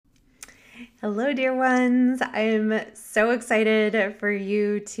Hello, dear ones. I'm so excited for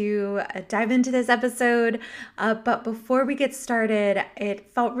you to dive into this episode. But before we get started,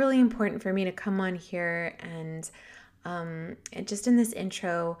 it felt really important for me to come on here and just in this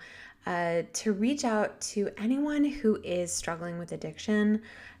intro, to reach out to anyone who is struggling with addiction.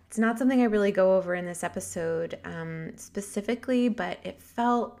 It's not something I really go over in this episode specifically, but it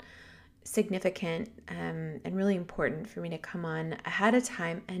felt significant and really important for me to come on ahead of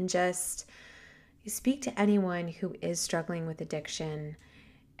time and just speak to anyone who is struggling with addiction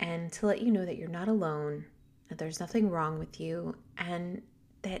and to let you know that you're not alone, that there's nothing wrong with you, and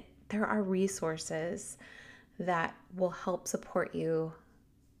that there are resources that will help support you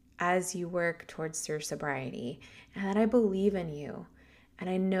as you work towards your sobriety, and that I believe in you. And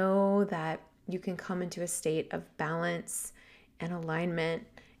I know that you can come into a state of balance and alignment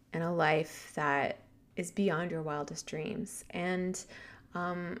and a life that is beyond your wildest dreams. And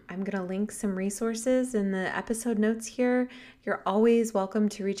I'm going to link some resources in the episode notes here. You're always welcome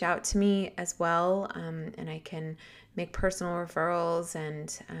to reach out to me as well, and I can make personal referrals.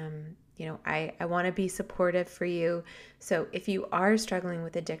 And, I want to be supportive for you. So if you are struggling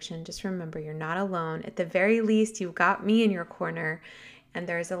with addiction, just remember you're not alone. At the very least, you've got me in your corner. And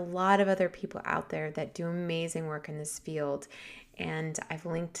there's a lot of other people out there that do amazing work in this field. And I've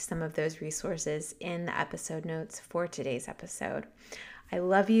linked some of those resources in the episode notes for today's episode. I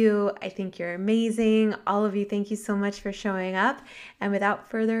love you. I think you're amazing. All of you, thank you so much for showing up. And without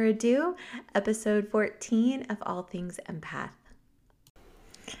further ado, episode 14 of All Things Empath.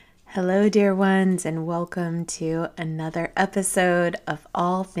 Hello, dear ones, and welcome to another episode of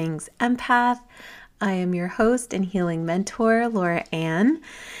All Things Empath. I am your host and healing mentor, Laura Ann.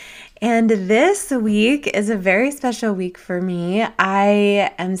 And this week is a very special week for me.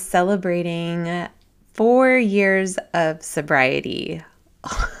 I am celebrating 4 years of sobriety.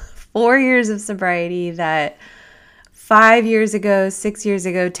 4 years of sobriety that 5 years ago, 6 years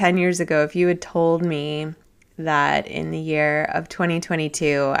ago, 10 years ago, if you had told me that in the year of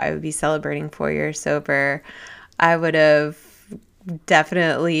 2022, I would be celebrating 4 years sober, I would have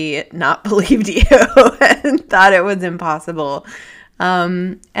definitely not believed you and thought it was impossible.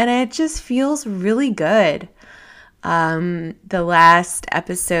 And it just feels really good. The last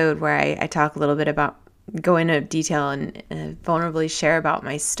episode where I talk a little bit about, go into detail and vulnerably share about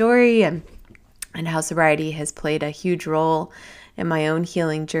my story and how sobriety has played a huge role in my own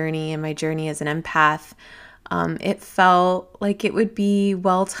healing journey and my journey as an empath. It felt like it would be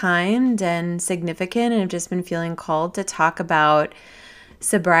well-timed and significant, and I've just been feeling called to talk about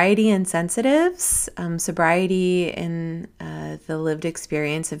sobriety and sensitives, sobriety in the lived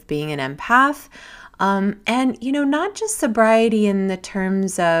experience of being an empath, and, not just sobriety in the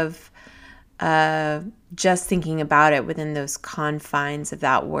terms of just thinking about it within those confines of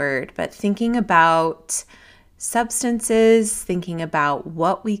that word, but thinking about substances, thinking about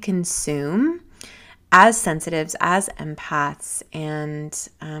what we consume as sensitives, as empaths, and,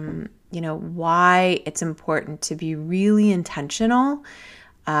 why it's important to be really intentional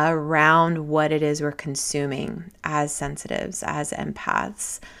around what it is we're consuming as sensitives, as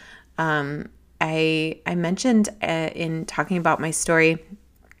empaths. I mentioned in talking about my story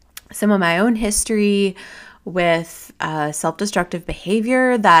some of my own history with self-destructive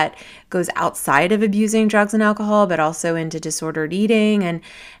behavior that goes outside of abusing drugs and alcohol, but also into disordered eating. And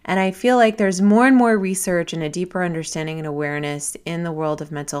I feel like there's more and more research and a deeper understanding and awareness in the world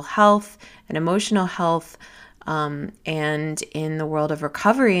of mental health and emotional health, and in the world of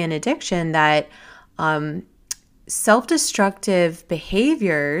recovery and addiction, that self-destructive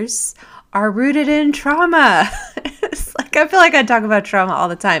behaviors are rooted in trauma. It's like, I feel like I talk about trauma all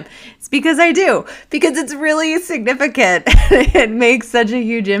the time. It's because I do, because it's really significant. It makes such a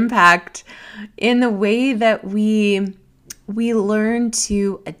huge impact in the way that we learn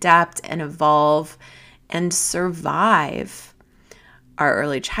to adapt and evolve and survive our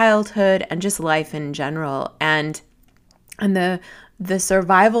early childhood and just life in general. And the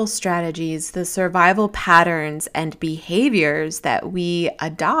survival strategies, the survival patterns and behaviors that we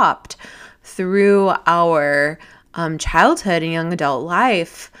adopt through our childhood and young adult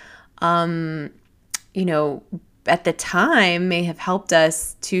life, at the time may have helped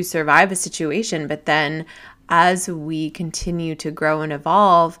us to survive a situation, but then as we continue to grow and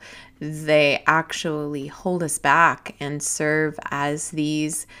evolve, they actually hold us back and serve as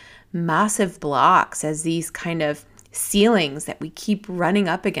these massive blocks, as these kind of ceilings that we keep running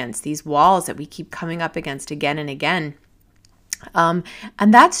up against, these walls that we keep coming up against again and again. And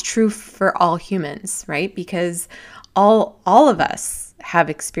that's true for all humans, right? Because all of us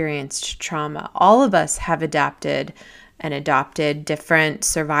have experienced trauma. All of us have adapted and adopted different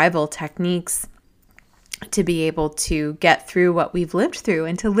survival techniques to be able to get through what we've lived through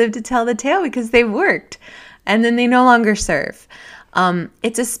and to live to tell the tale because they worked and then they no longer serve.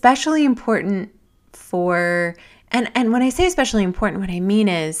 It's especially important for, and when I say especially important, what I mean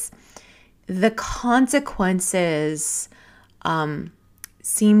is the consequences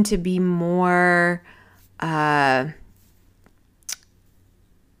seem to be more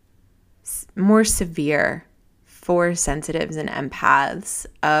severe for sensitives and empaths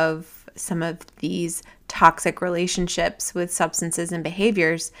of some of these toxic relationships with substances and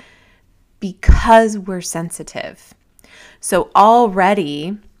behaviors because we're sensitive. So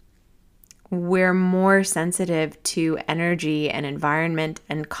already we're more sensitive to energy and environment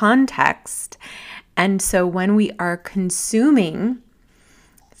and context. And so when we are consuming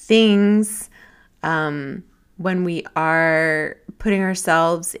things, when we are putting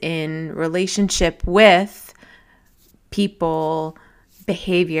ourselves in relationship with people,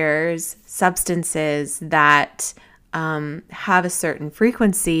 behaviors, substances that have a certain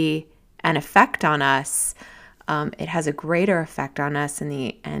frequency and effect on us, it has a greater effect on us,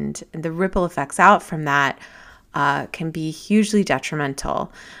 and the ripple effects out from that can be hugely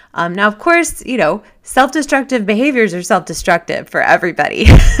detrimental. Now, of course, self-destructive behaviors are self-destructive for everybody,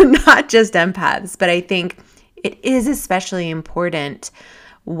 not just empaths. But I think it is especially important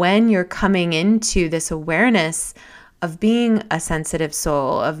when you're coming into this awareness of being a sensitive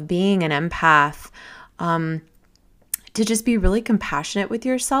soul, of being an empath, to just be really compassionate with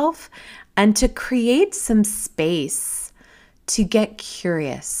yourself and to create some space to get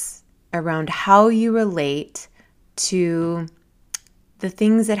curious around how you relate to the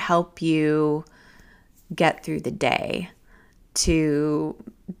things that help you get through the day, to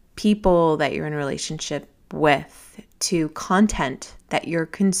people that you're in a relationship with, to content that you're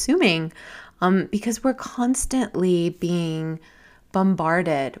consuming, because we're constantly being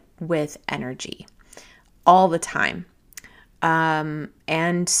bombarded with energy all the time.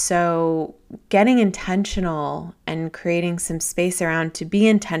 And so getting intentional and creating some space around to be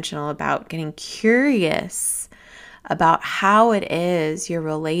intentional about getting curious about how it is you're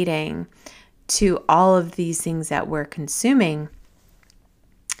relating to all of these things that we're consuming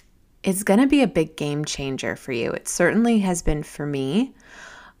is going to be a big game changer for you. It certainly has been for me.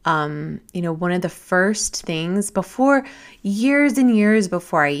 One of the first things years and years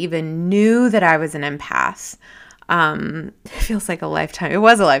before I even knew that I was an empath, it feels like a lifetime. It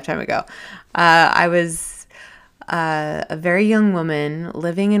was a lifetime ago. I was a very young woman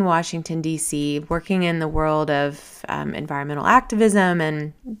living in Washington, D.C., working in the world of environmental activism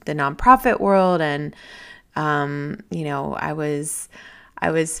and the nonprofit world. And, I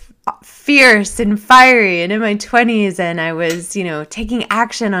was fierce and fiery and in my 20s, and I was, taking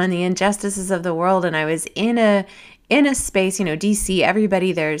action on the injustices of the world. And I was in a space, DC,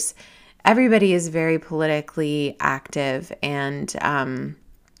 everybody is very politically active, and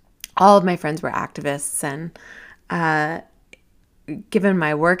all of my friends were activists. And given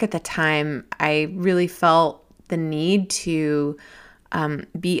my work at the time, I really felt the need to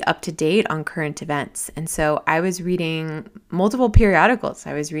be up to date on current events. And so I was reading multiple periodicals.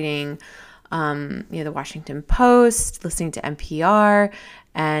 I was reading, the Washington Post, listening to NPR,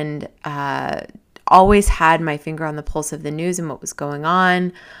 and always had my finger on the pulse of the news and what was going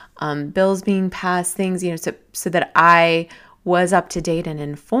on, bills being passed, things, so that I was up to date and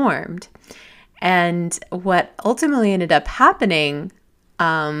informed. And what ultimately ended up happening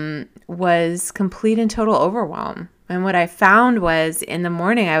was complete and total overwhelm. And what I found was in the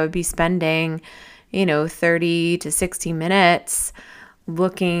morning, I would be spending, 30 to 60 minutes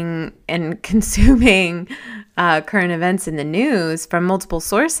looking and consuming current events in the news from multiple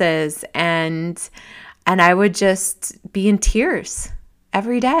sources. And I would just be in tears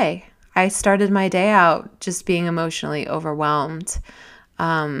every day. I started my day out just being emotionally overwhelmed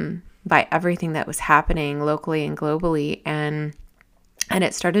by everything that was happening locally and globally. And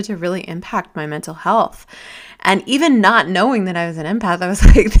it started to really impact my mental health. And even not knowing that I was an empath, I was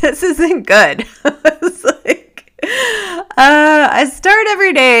like, this isn't good. I was like, I start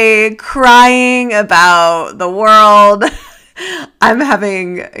every day crying about the world. I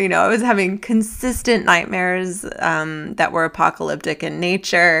was having consistent nightmares that were apocalyptic in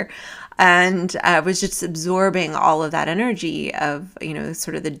nature. And I was just absorbing all of that energy of,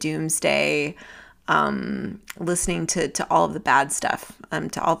 sort of the doomsday, listening to all of the bad stuff,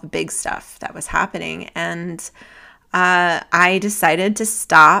 to all the big stuff that was happening. And I decided to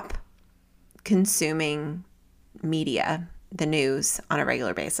stop consuming media, the news, on a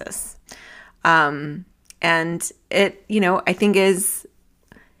regular basis. And it, I think it's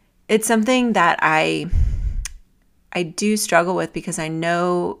something that I I do struggle with, because I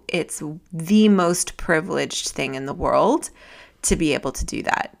know it's the most privileged thing in the world to be able to do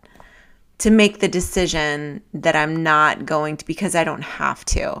that, to make the decision that I'm not going to, because I don't have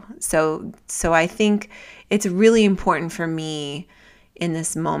to. So I think it's really important for me in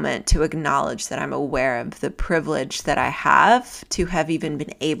this moment to acknowledge that I'm aware of the privilege that I have to have even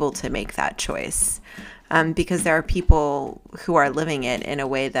been able to make that choice. Because there are people who are living it in a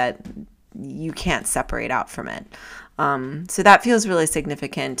way that you can't separate out from it. So that feels really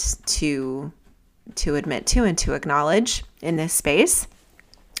significant to admit to and to acknowledge in this space.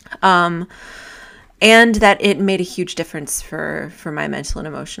 And that it made a huge difference for my mental and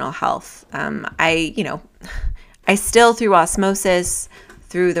emotional health. I still, through osmosis,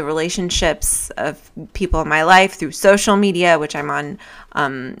 through the relationships of people in my life, through social media, which I'm on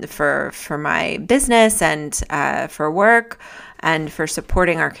for my business and for work and for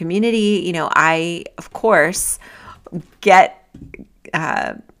supporting our community, I, of course, get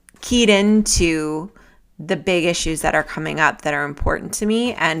keyed into the big issues that are coming up that are important to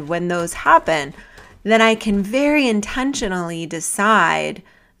me. And when those happen, then I can very intentionally decide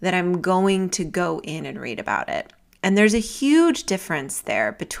that I'm going to go in and read about it. And there's a huge difference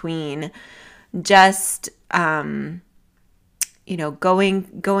there between just, going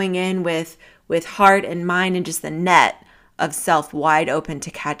in with heart and mind and just the net of self wide open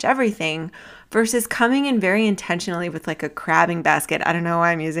to catch everything, versus coming in very intentionally with like a crabbing basket. I don't know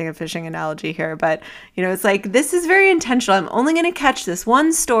why I'm using a fishing analogy here, but it's like, this is very intentional. I'm only going to catch this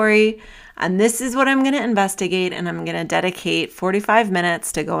one story, and this is what I'm going to investigate, and I'm going to dedicate 45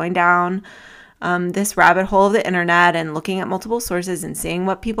 minutes to going down this rabbit hole of the internet and looking at multiple sources and seeing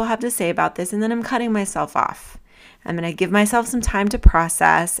what people have to say about this, and then I'm cutting myself off. I'm going to give myself some time to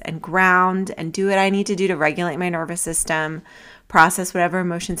process and ground and do what I need to do to regulate my nervous system, process whatever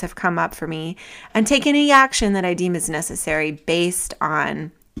emotions have come up for me, and take any action that I deem is necessary based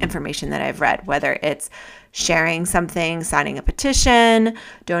on information that I've read, whether it's sharing something, signing a petition,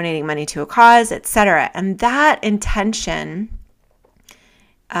 donating money to a cause, etc. And that intention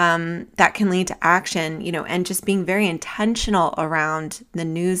that can lead to action, and just being very intentional around the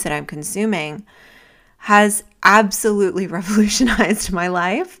news that I'm consuming has absolutely revolutionized my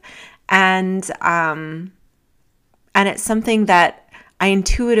life. And it's something that I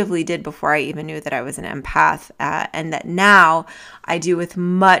intuitively did before I even knew that I was an empath, and that now I do with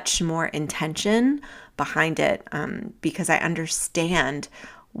much more intention behind it, because I understand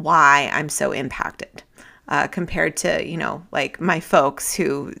why I'm so impacted. Compared to, like my folks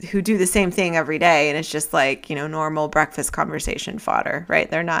who do the same thing every day, and it's just like, normal breakfast conversation fodder,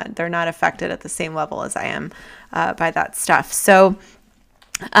 right? They're not affected at the same level as I am by that stuff. So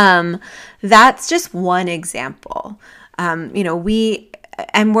that's just one example.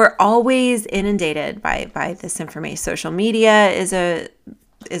 We're always inundated by this information. Social media is a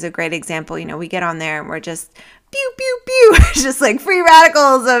great example. We get on there and we're just pew, pew, pew. It's just like free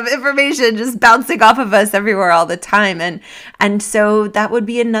radicals of information just bouncing off of us everywhere all the time. And so that would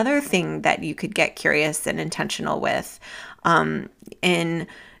be another thing that you could get curious and intentional with, in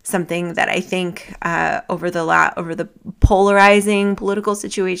something that I think over the polarizing political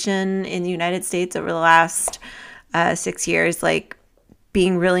situation in the United States over the last 6 years, like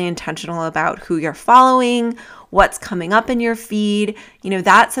being really intentional about who you're following, what's coming up in your feed.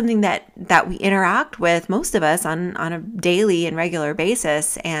 That's something that we interact with, most of us, on a daily and regular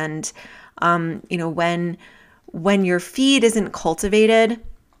basis. And, when your feed isn't cultivated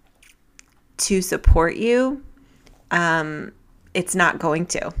to support you, it's not going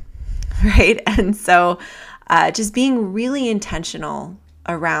to, right? And so just being really intentional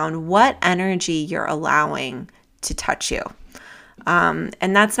around what energy you're allowing to touch you.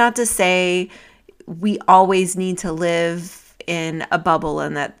 And that's not to say we always need to live in a bubble,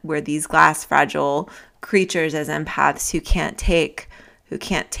 and that we're these glass fragile creatures as empaths who can't take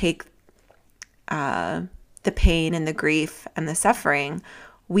the pain and the grief and the suffering.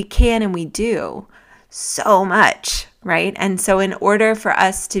 We can, and we do so much, right? And so in order for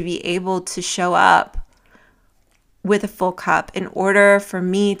us to be able to show up with a full cup, in order for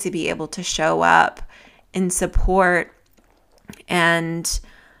me to be able to show up in support and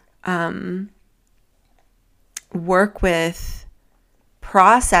work with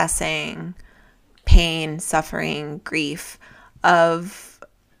processing pain, suffering, grief of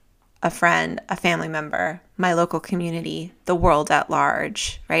a friend, a family member, my local community, the world at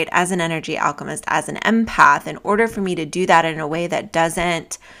large, right? As an energy alchemist, as an empath, in order for me to do that in a way that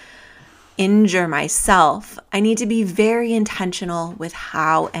doesn't injure myself, I need to be very intentional with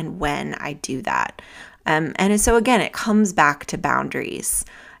how and when I do that. And so again, it comes back to boundaries.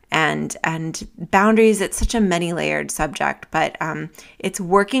 And boundaries, it's such a many-layered subject, but it's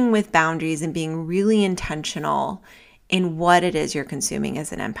working with boundaries and being really intentional in what it is you're consuming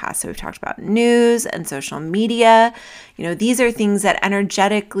as an empath. So we've talked about news and social media. These are things that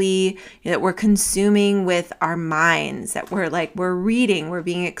energetically that we're consuming with our minds, that we're reading, we're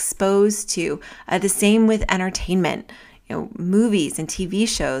being exposed to. The same with entertainment, movies and TV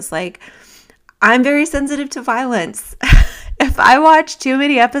shows. Like, I'm very sensitive to violence. If I watch too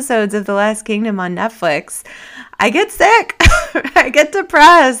many episodes of The Last Kingdom on Netflix, I get sick. I get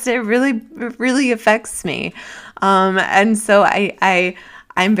depressed. It really affects me. And so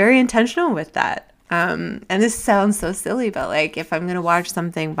I'm very intentional with that. And this sounds so silly, but like, if I'm going to watch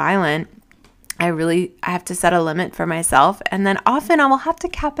something violent, I have to set a limit for myself. And then often I will have to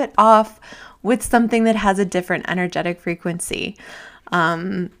cap it off with something that has a different energetic frequency.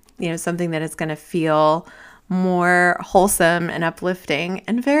 Something that is going to feel more wholesome and uplifting.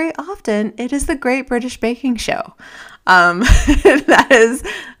 And very often it is the Great British Baking Show. That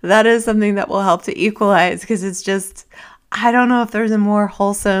is something that will help to equalize, because it's just, I don't know if there's a more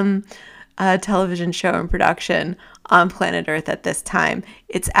wholesome television show in production on planet Earth at this time.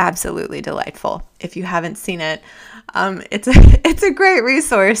 It's absolutely delightful. If you haven't seen it, it's a great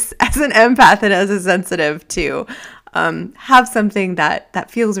resource as an empath and as a sensitive to have something that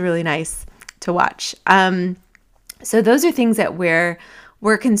feels really nice to watch. So those are things that we're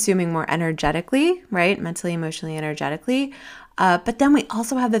consuming more energetically, right? Mentally, emotionally, energetically. But then we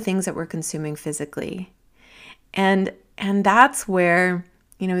also have the things that we're consuming physically. And that's where,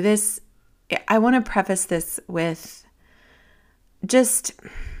 I want to preface this with just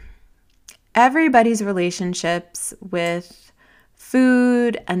everybody's relationships with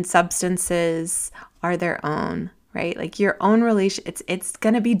food and substances are their own, right? Like, your own relation, it's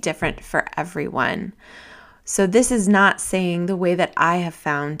going to be different for everyone. So this is not saying the way that I have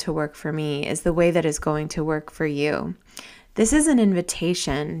found to work for me is the way that is going to work for you. This is an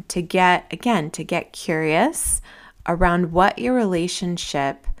invitation to get curious around what your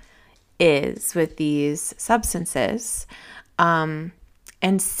relationship is with these substances, and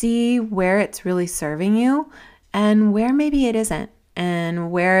see where it's really serving you and where maybe it isn't,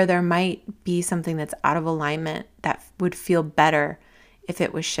 and where there might be something that's out of alignment that would feel better if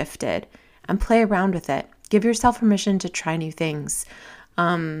it was shifted, and play around with it. Give yourself permission to try new things,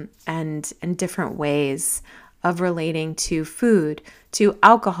 and different ways of relating to food, to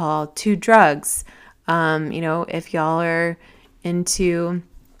alcohol, to drugs. If y'all are into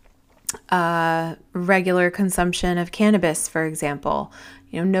regular consumption of cannabis, for example,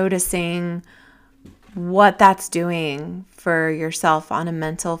 noticing what that's doing for yourself on a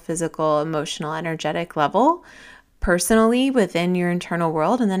mental, physical, emotional, energetic level, personally within your internal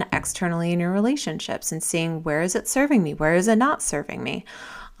world, and then externally in your relationships, and seeing, where is it serving me? Where is it not serving me?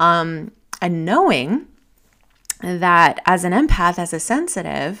 And knowing that as an empath, as a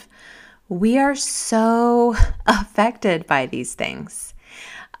sensitive, we are so affected by these things.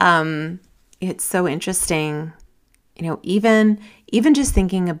 It's so interesting, even just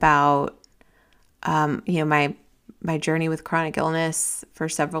thinking about, my journey with chronic illness for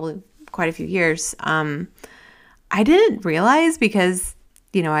quite a few years. I didn't realize, because,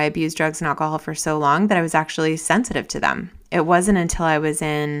 I abused drugs and alcohol for so long, that I was actually sensitive to them. It wasn't until I was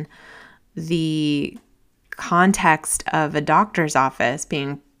in the context of a doctor's office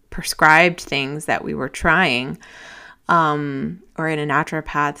being prescribed things that we were trying, or in a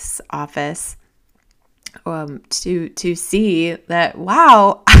naturopath's office, to see that,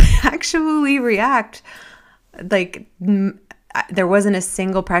 wow, I actually react. Like, there wasn't a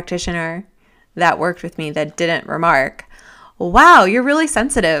single practitioner that worked with me that didn't remark, wow, you're really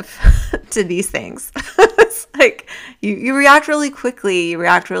sensitive to these things. It's like, you react really quickly, you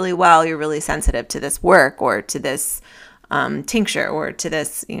react really well, you're really sensitive to this work, or to this tincture, or to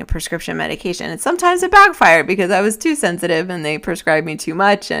this prescription medication. And sometimes it backfired because I was too sensitive and they prescribed me too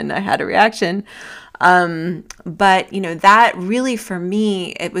much and I had a reaction. But that really, for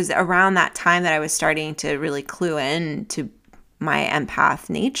me, it was around that time that I was starting to really clue in to my empath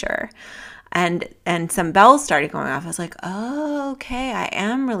nature. And some bells started going off. I was like, oh, okay, I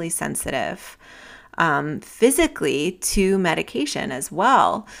am really sensitive physically to medication as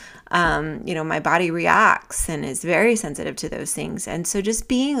well. My body reacts and is very sensitive to those things. And so just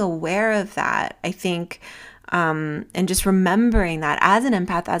being aware of that, I think, and just remembering that as an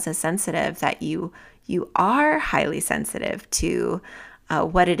empath, as a sensitive, that you are highly sensitive to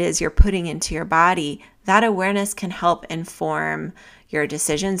what it is you're putting into your body, that awareness can help inform your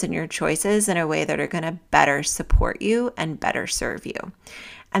decisions and your choices in a way that are going to better support you and better serve you.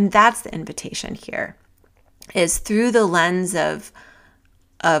 And that's the invitation here, is through the lens of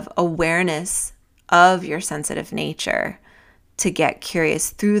of awareness of your sensitive nature to get curious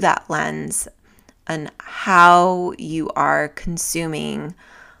through that lens and how you are consuming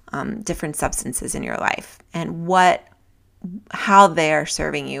different substances in your life and how they are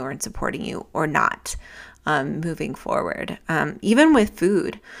serving you or supporting you or not moving forward. Even with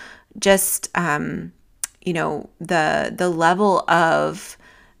food, just the level of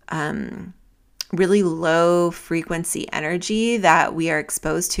really low frequency energy that we are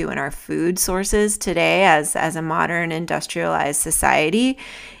exposed to in our food sources today as a modern industrialized society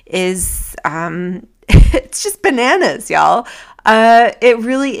is it's just bananas, y'all. It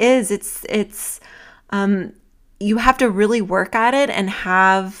really is. It's you have to really work at it and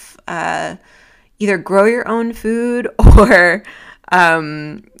have either grow your own food or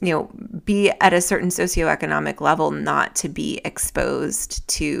be at a certain socioeconomic level not to be exposed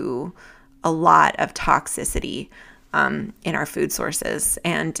to a lot of toxicity in our food sources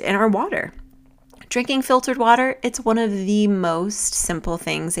and in our water. Drinking filtered water, it's one of the most simple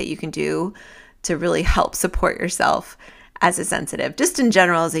things that you can do to really help support yourself as a sensitive, just in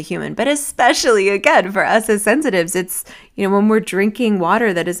general as a human, but especially, again, for us as sensitives, it's, when we're drinking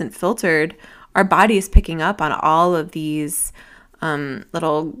water that isn't filtered, our body is picking up on all of these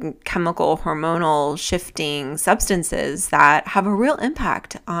little chemical, hormonal shifting substances that have a real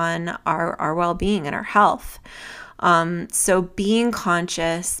impact on our well-being and our health. So being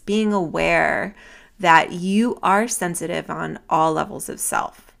conscious, being aware that you are sensitive on all levels of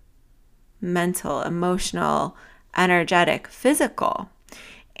self, mental, emotional, energetic, physical,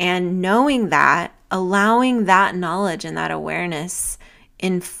 and knowing that, allowing that knowledge and that awareness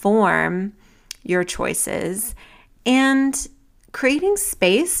inform your choices and creating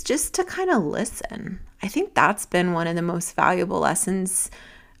space just to kind of listen. I think that's been one of the most valuable lessons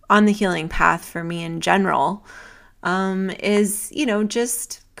on the healing path for me in general, is,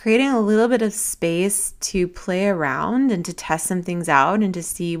 just creating a little bit of space to play around and to test some things out and to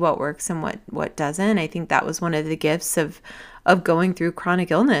see what works and what doesn't. I think that was one of the gifts of going through chronic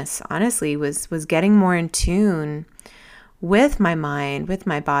illness, honestly, was getting more in tune with my mind, with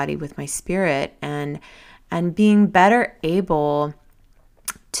my body, with my spirit, and being better able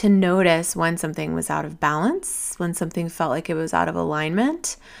to notice when something was out of balance, when something felt like it was out of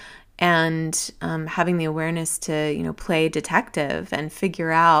alignment, and having the awareness to, play detective and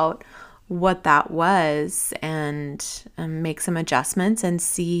figure out what that was and make some adjustments and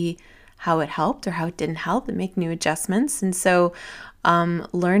see how it helped or how it didn't help and make new adjustments. And so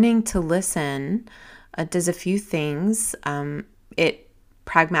learning to listen does a few things. It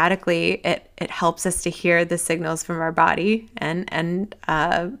helps us to hear the signals from our body and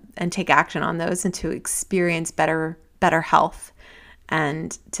take action on those and to experience better health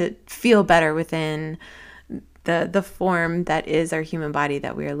and to feel better within the form that is our human body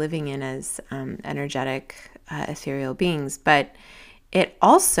that we are living in as energetic, ethereal beings. But it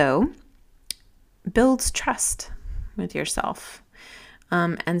also builds trust with yourself.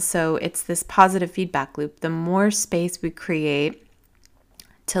 And so it's this positive feedback loop. The more space we create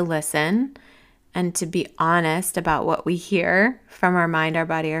to listen and to be honest about what we hear from our mind, our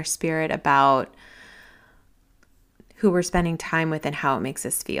body, our spirit about who we're spending time with and how it makes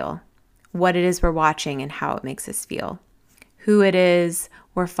us feel, what it is we're watching and how it makes us feel, who it is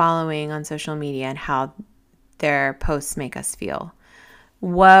we're following on social media and how their posts make us feel,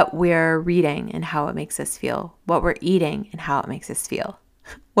 what we're reading and how it makes us feel, what we're eating and how it makes us feel,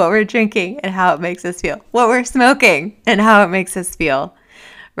 what we're drinking and how it makes us feel, what we're smoking and how it makes us feel,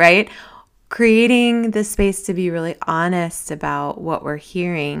 right? Creating the space to be really honest about what we're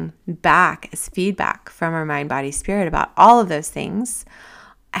hearing back as feedback from our mind, body, spirit about all of those things,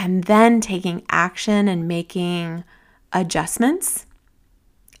 and then taking action and making adjustments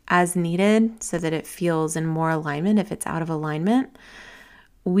as needed so that it feels in more alignment if it's out of alignment.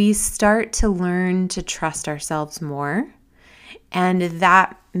 We start to learn to trust ourselves more, and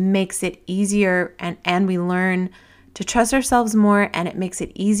that makes it easier, and we learn to trust ourselves more, and it makes it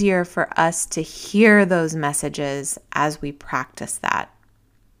easier for us to hear those messages as we practice that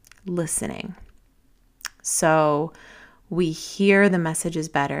listening. So we hear the messages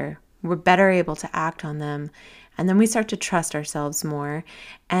better, we're better able to act on them, and then we start to trust ourselves more,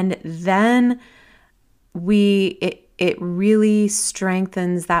 and then it really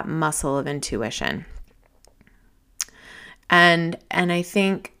strengthens that muscle of intuition. And I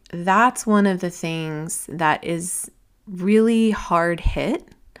think that's one of the things that is really hard hit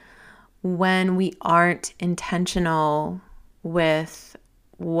when we aren't intentional with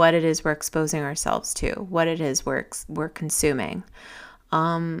what it is we're exposing ourselves to, what it is we're consuming.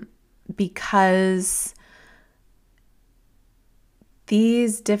 Because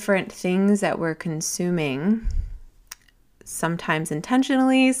these different things that we're consuming, sometimes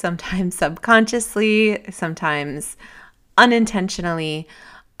intentionally, sometimes subconsciously, sometimes unintentionally,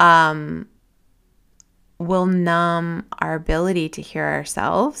 will numb our ability to hear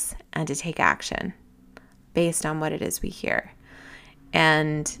ourselves and to take action based on what it is we hear.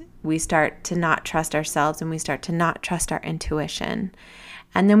 And we start to not trust ourselves, and we start to not trust our intuition.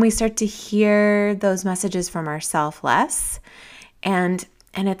 And then we start to hear those messages from ourselves less. And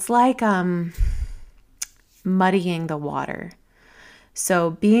it's like muddying the water. So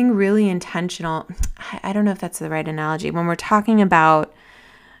being really intentional, I don't know if that's the right analogy. When we're talking about,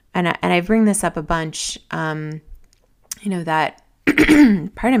 and I bring this up a bunch, that,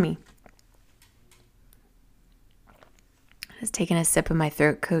 pardon me, just taking a sip of my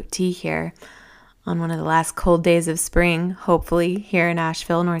throat coat tea here on one of the last cold days of spring, hopefully here in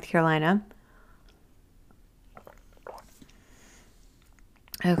Asheville, North Carolina.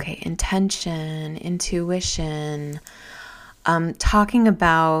 Okay, intention, intuition, talking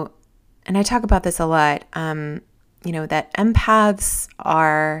about, and I talk about this a lot, that empaths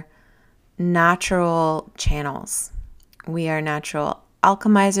are natural channels. We are natural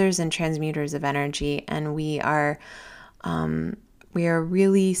alchemizers and transmuters of energy, and we are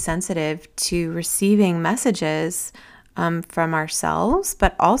really sensitive to receiving messages from ourselves,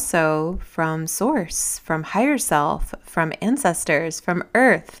 but also from source, from higher self, from ancestors, from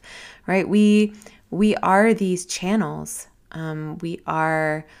earth, right? We are these channels. We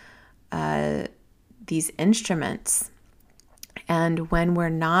are these instruments. And when we're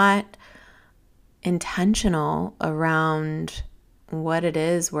not intentional around what it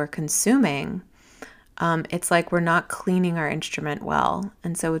is we're consuming, it's like we're not cleaning our instrument well.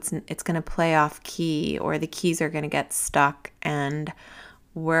 And so it's going to play off key, or the keys are going to get stuck, and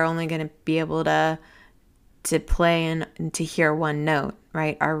we're only going to be able to play and to hear one note,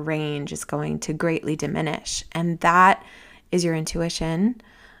 right? Our range is going to greatly diminish. And that is your intuition,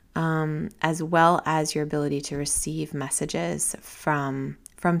 as well as your ability to receive messages from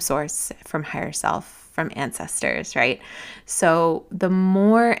source, from higher self, from ancestors, right? So the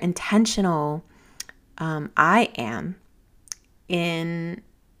more intentional I am in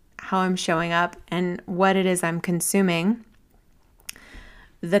how I'm showing up and what it is I'm consuming,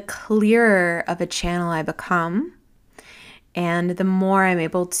 the clearer of a channel I become, and the more I'm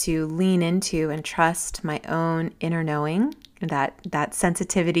able to lean into and trust my own inner knowing, that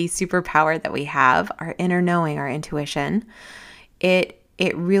sensitivity superpower that we have, our inner knowing, our intuition. It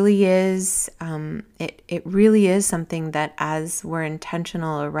really is it really is something that, as we're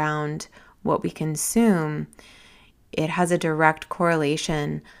intentional around what we consume, it has a direct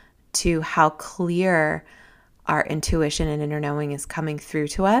correlation to how clear our intuition and inner knowing is coming through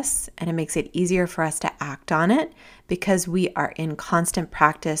to us, and it makes it easier for us to act on it because we are in constant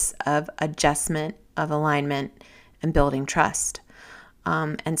practice of adjustment, of alignment, and building trust.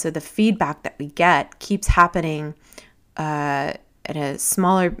 And so the feedback that we get keeps happening at a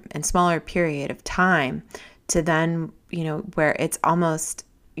smaller and smaller period of time, to then, where it's almost,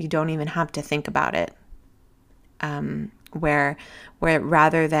 you don't even have to think about it. Where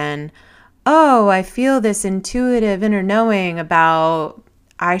rather than, oh, I feel this intuitive inner knowing about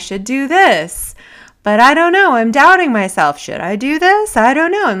I should do this, but I don't know, I'm doubting myself. Should I do this? I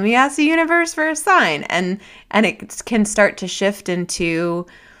don't know. And we ask the universe for a sign, and it can start to shift into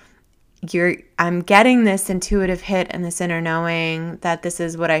I'm getting this intuitive hit and this inner knowing that this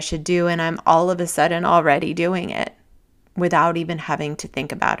is what I should do, and I'm all of a sudden already doing it without even having to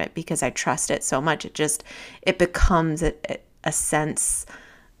think about it, because I trust it so much. It becomes a sense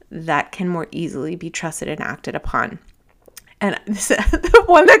that can more easily be trusted and acted upon. And the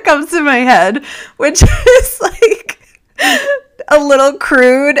one that comes to my head, which is like a little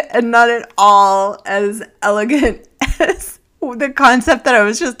crude and not at all as elegant as the concept that I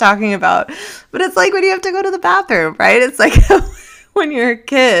was just talking about, but it's like when you have to go to the bathroom, right? It's like when you're a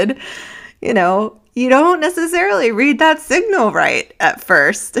kid, you don't necessarily read that signal right at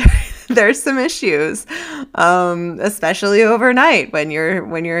first. There's some issues, especially overnight when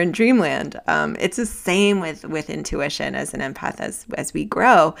you're in dreamland. It's the same with intuition as an empath. As we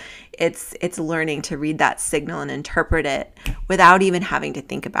grow, it's learning to read that signal and interpret it without even having to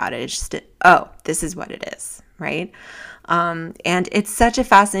think about it. It's just, this is what it is, right? And it's such a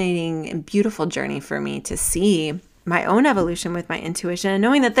fascinating and beautiful journey for me to see my own evolution with my intuition, and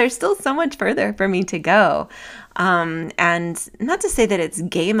knowing that there's still so much further for me to go. And not to say that it's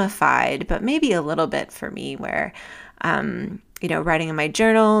gamified, but maybe a little bit for me, where, writing in my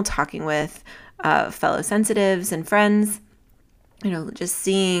journal, talking with fellow sensitives and friends, just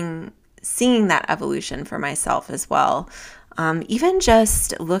seeing that evolution for myself as well, Even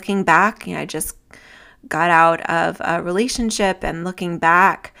just looking back, I just got out of a relationship and looking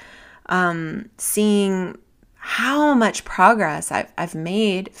back, seeing how much progress I've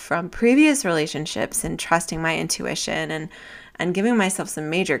made from previous relationships and trusting my intuition and giving myself some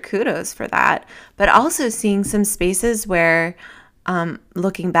major kudos for that, but also seeing some spaces where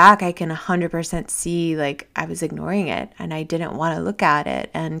looking back, I can 100% see like I was ignoring it and I didn't want to look at it,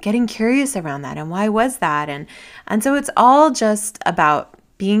 and getting curious around that and why was that? And so it's all just about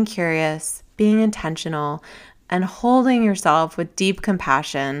being curious, being intentional, and holding yourself with deep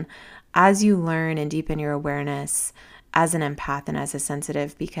compassion as you learn and deepen your awareness as an empath and as a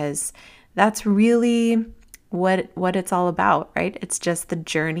sensitive, because that's really what it's all about, right? It's just the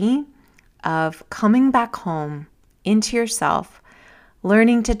journey of coming back home into yourself,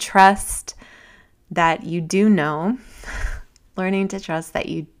 learning to trust that you do know, learning to trust that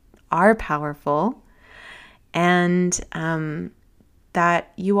you are powerful, and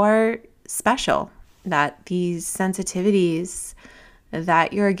that you are special, that these sensitivities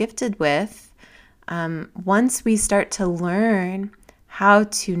that you're gifted with, once we start to learn how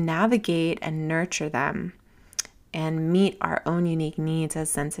to navigate and nurture them and meet our own unique needs as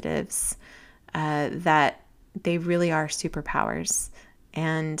sensitives, that they really are superpowers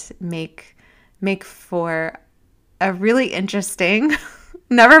and make for a really interesting,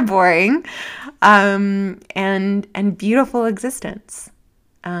 never boring, and beautiful existence.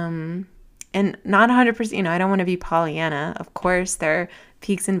 And not 100%, I don't want to be Pollyanna. Of course, there are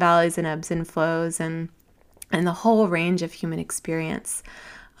peaks and valleys and ebbs and flows and the whole range of human experience.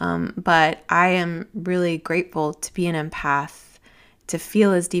 But I am really grateful to be an empath, to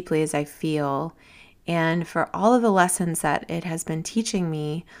feel as deeply as I feel, and for all of the lessons that it has been teaching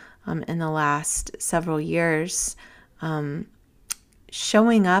me in the last several years,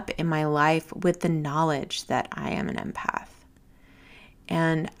 showing up in my life with the knowledge that I am an empath.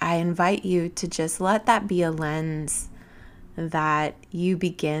 And I invite you to just let that be a lens that you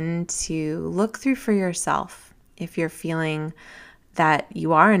begin to look through for yourself. If you're feeling that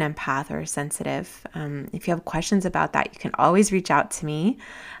you are an empath or sensitive, if you have questions about that, you can always reach out to me.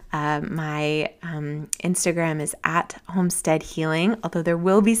 My Instagram is @homesteadhealing, although there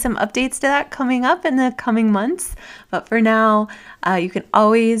will be some updates to that coming up in the coming months. But for now, you can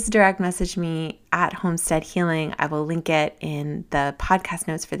always direct message me @homesteadhealing. I will link it in the podcast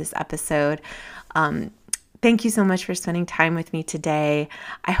notes for this episode. Thank you so much for spending time with me today.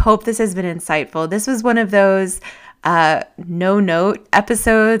 I hope this has been insightful. This was one of those no-note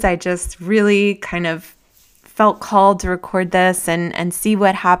episodes. I just really kind of felt called to record this and see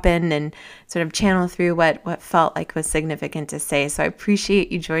what happened and sort of channel through what felt like was significant to say. So I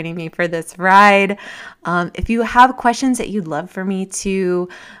appreciate you joining me for this ride. If you have questions that you'd love for me to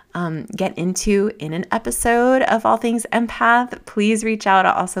get into in an episode of All Things Empath, please reach out.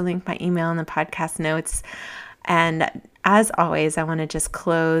 I'll also link my email in the podcast notes. And as always, I want to just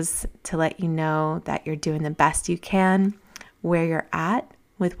close to let you know that you're doing the best you can where you're at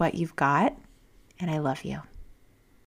with what you've got. And I love you.